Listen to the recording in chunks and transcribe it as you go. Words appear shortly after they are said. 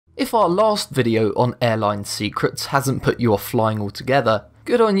If our last video on airline secrets hasn't put you off flying altogether,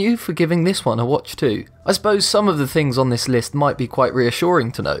 good on you for giving this one a watch too. I suppose some of the things on this list might be quite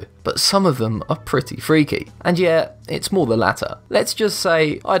reassuring to know, but some of them are pretty freaky. And yeah, it's more the latter. Let's just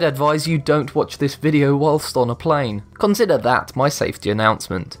say, I'd advise you don't watch this video whilst on a plane. Consider that my safety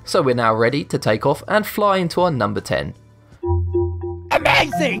announcement. So we're now ready to take off and fly into our number 10.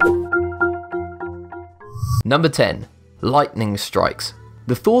 Amazing! Number 10. Lightning strikes.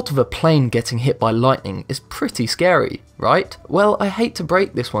 The thought of a plane getting hit by lightning is pretty scary, right? Well, I hate to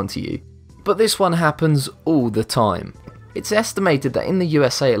break this one to you, but this one happens all the time. It's estimated that in the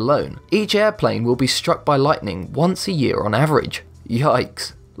USA alone, each airplane will be struck by lightning once a year on average.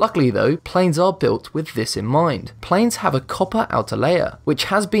 Yikes. Luckily though, planes are built with this in mind. Planes have a copper outer layer, which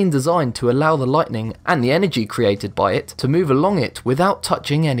has been designed to allow the lightning and the energy created by it to move along it without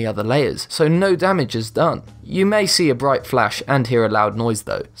touching any other layers, so no damage is done. You may see a bright flash and hear a loud noise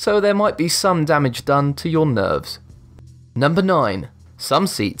though, so there might be some damage done to your nerves. Number 9. Some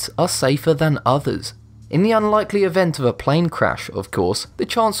seats are safer than others. In the unlikely event of a plane crash, of course, the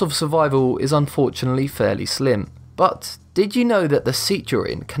chance of survival is unfortunately fairly slim. But did you know that the seat you're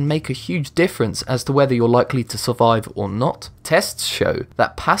in can make a huge difference as to whether you're likely to survive or not? Tests show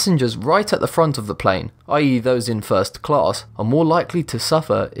that passengers right at the front of the plane, i.e. those in first class, are more likely to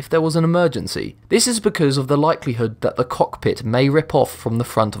suffer if there was an emergency. This is because of the likelihood that the cockpit may rip off from the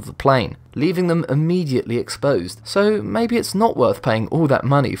front of the plane, leaving them immediately exposed. So maybe it's not worth paying all that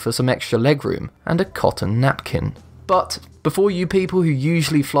money for some extra legroom and a cotton napkin. But before you people who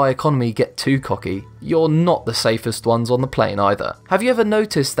usually fly economy get too cocky, you're not the safest ones on the plane either. Have you ever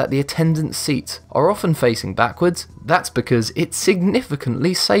noticed that the attendant seats are often facing backwards? That's because it's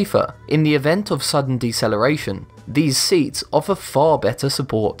significantly safer. In the event of sudden deceleration, these seats offer far better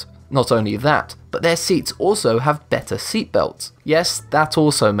support. Not only that, but their seats also have better seat belts. Yes, that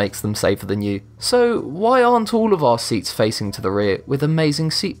also makes them safer than you. So why aren't all of our seats facing to the rear with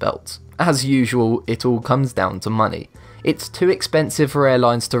amazing seat belts? As usual, it all comes down to money. It's too expensive for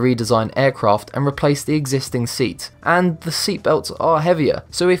airlines to redesign aircraft and replace the existing seats, and the seatbelts are heavier,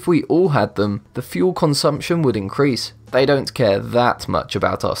 so if we all had them, the fuel consumption would increase. They don't care that much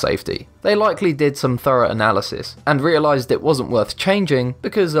about our safety. They likely did some thorough analysis and realised it wasn't worth changing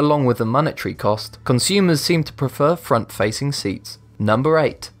because, along with the monetary cost, consumers seem to prefer front-facing seats. Number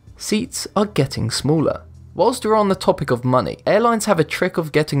 8. Seats are getting smaller. Whilst we're on the topic of money, airlines have a trick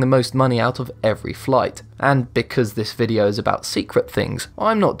of getting the most money out of every flight. And because this video is about secret things,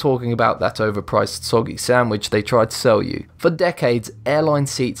 I'm not talking about that overpriced soggy sandwich they tried to sell you. For decades, airline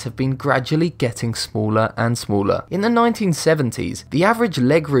seats have been gradually getting smaller and smaller. In the 1970s, the average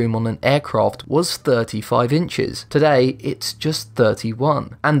legroom on an aircraft was 35 inches. Today, it's just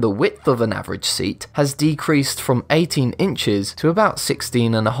 31. And the width of an average seat has decreased from 18 inches to about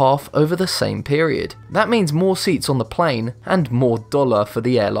 16.5 over the same period. That means more seats on the plane and more dollar for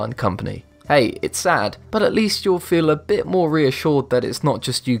the airline company. Hey, it's sad, but at least you'll feel a bit more reassured that it's not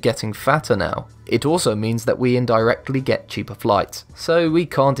just you getting fatter now. It also means that we indirectly get cheaper flights, so we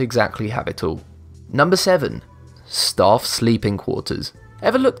can't exactly have it all. Number 7. Staff sleeping quarters.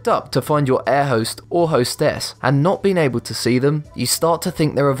 Ever looked up to find your air host or hostess and not been able to see them? You start to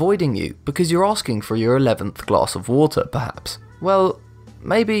think they're avoiding you because you're asking for your 11th glass of water, perhaps. Well,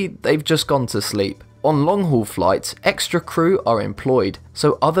 maybe they've just gone to sleep. On long-haul flights, extra crew are employed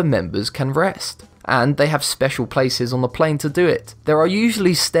so other members can rest, and they have special places on the plane to do it. There are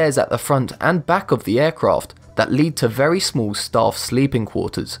usually stairs at the front and back of the aircraft that lead to very small staff sleeping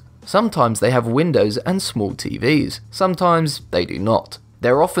quarters. Sometimes they have windows and small TVs, sometimes they do not.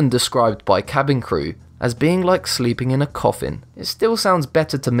 They're often described by cabin crew as being like sleeping in a coffin. It still sounds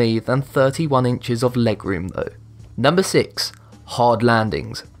better to me than 31 inches of legroom though. Number 6. Hard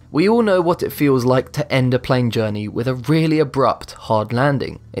landings. We all know what it feels like to end a plane journey with a really abrupt, hard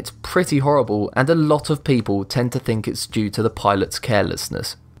landing. It's pretty horrible, and a lot of people tend to think it's due to the pilot's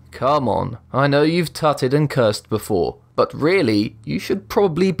carelessness. Come on, I know you've tutted and cursed before, but really, you should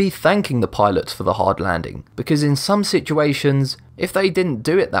probably be thanking the pilot for the hard landing, because in some situations, if they didn't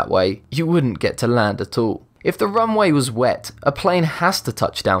do it that way, you wouldn't get to land at all. If the runway was wet, a plane has to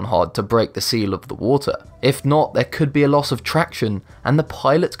touch down hard to break the seal of the water. If not, there could be a loss of traction and the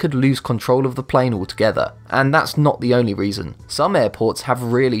pilot could lose control of the plane altogether. And that's not the only reason. Some airports have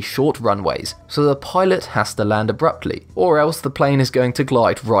really short runways, so the pilot has to land abruptly, or else the plane is going to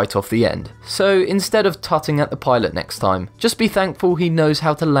glide right off the end. So instead of tutting at the pilot next time, just be thankful he knows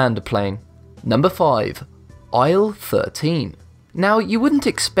how to land a plane. Number 5. Aisle 13. Now, you wouldn't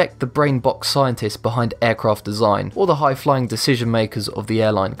expect the brain box scientists behind aircraft design or the high-flying decision makers of the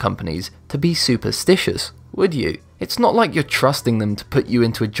airline companies to be superstitious. would you? It's not like you're trusting them to put you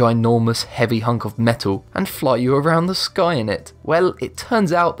into a ginormous heavy hunk of metal and fly you around the sky in it. Well, it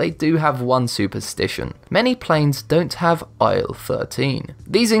turns out they do have one superstition. Many planes don't have aisle 13.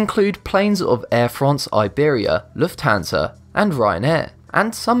 These include planes of Air France, Iberia, Lufthansa, and Ryanair.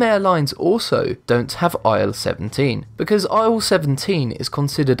 And some airlines also don't have aisle 17, because aisle 17 is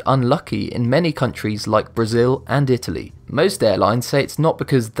considered unlucky in many countries like Brazil and Italy. Most airlines say it's not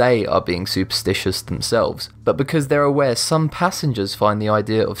because they are being superstitious themselves, but because they're aware some passengers find the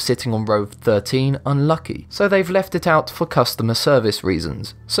idea of sitting on row 13 unlucky, so they've left it out for customer service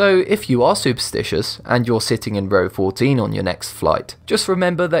reasons. So if you are superstitious and you're sitting in row 14 on your next flight, just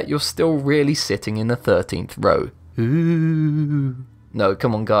remember that you're still really sitting in the 13th row. Ooh. No,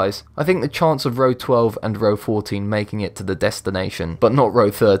 come on guys. I think the chance of row 12 and row 14 making it to the destination, but not row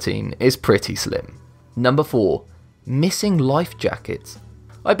 13, is pretty slim. Number 4. Missing life jackets.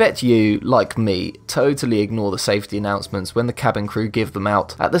 I bet you, like me, totally ignore the safety announcements when the cabin crew give them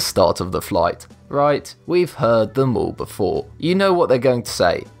out at the start of the flight. Right, we've heard them all before. You know what they're going to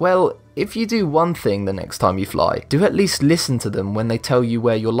say. Well, if you do one thing the next time you fly, do at least listen to them when they tell you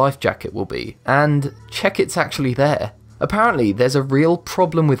where your life jacket will be, and check it's actually there. Apparently, there's a real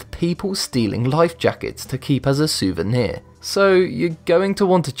problem with people stealing life jackets to keep as a souvenir. So you're going to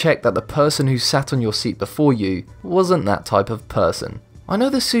want to check that the person who sat on your seat before you wasn't that type of person. I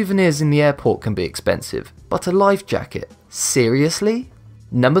know the souvenirs in the airport can be expensive, but a life jacket? Seriously?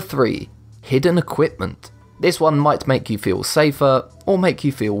 Number 3. Hidden equipment. This one might make you feel safer, or make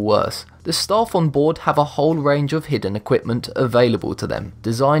you feel worse. The staff on board have a whole range of hidden equipment available to them,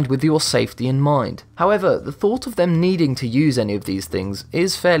 designed with your safety in mind. However, the thought of them needing to use any of these things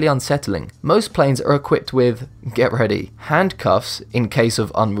is fairly unsettling. Most planes are equipped with, get ready, handcuffs in case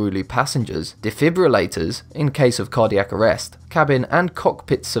of unruly passengers, defibrillators in case of cardiac arrest, cabin and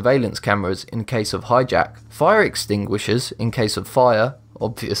cockpit surveillance cameras in case of hijack, fire extinguishers in case of fire,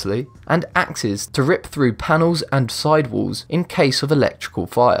 obviously, and axes to rip through panels and sidewalls in case of electrical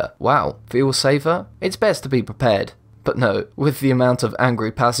fire. Wow, feel safer? It's best to be prepared. But no, with the amount of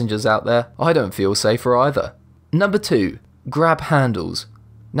angry passengers out there, I don't feel safer either. Number 2. Grab handles.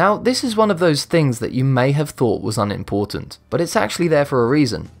 Now, this is one of those things that you may have thought was unimportant, but it's actually there for a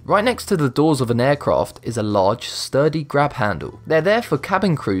reason. Right next to the doors of an aircraft is a large, sturdy grab handle. They're there for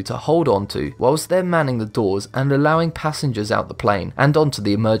cabin crew to hold onto whilst they're manning the doors and allowing passengers out the plane and onto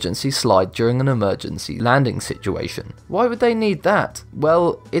the emergency slide during an emergency landing situation. Why would they need that?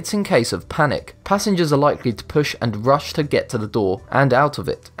 Well, it's in case of panic. Passengers are likely to push and rush to get to the door and out of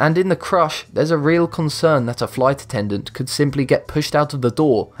it, and in the crush, there's a real concern that a flight attendant could simply get pushed out of the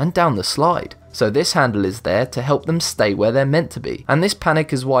door and down the slide. So this handle is there to help them stay where they're meant to be, and this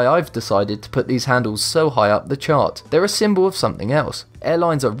panic is why I've decided to put these handles so high up the chart. They're a symbol of something else.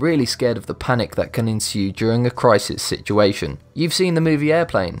 Airlines are really scared of the panic that can ensue during a crisis situation. You've seen the movie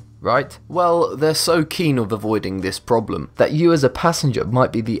Airplane, right? Well, they're so keen of avoiding this problem that you as a passenger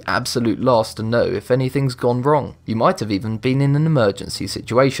might be the absolute last to know if anything's gone wrong. You might have even been in an emergency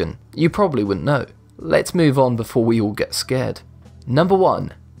situation. You probably wouldn't know. Let's move on before we all get scared. Number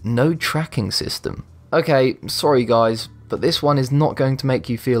 1. No tracking system. Okay, sorry guys, but this one is not going to make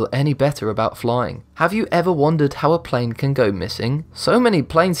you feel any better about flying. Have you ever wondered how a plane can go missing? So many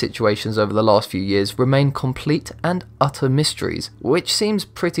plane situations over the last few years remain complete and utter mysteries, which seems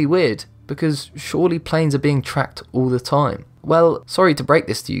pretty weird, because surely planes are being tracked all the time. Well, sorry to break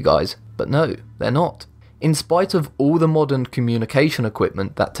this to you guys, but no, they're not. In spite of all the modern communication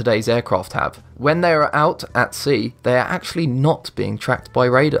equipment that today's aircraft have, when they are out at sea, they are actually not being tracked by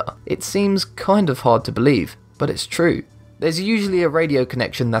radar. It seems kind of hard to believe, but it's true. There's usually a radio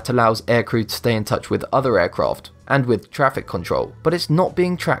connection that allows aircrew to stay in touch with other aircraft and with traffic control, but it's not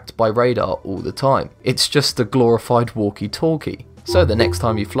being tracked by radar all the time. It's just a glorified walkie-talkie. So the next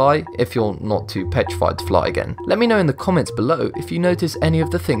time you fly, if you're not too petrified to fly again, let me know in the comments below if you notice any of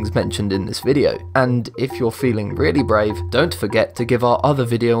the things mentioned in this video. And if you're feeling really brave, don't forget to give our other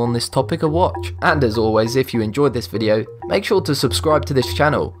video on this topic a watch. And as always, if you enjoyed this video, make sure to subscribe to this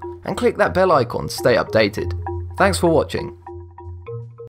channel and click that bell icon to stay updated. Thanks for watching.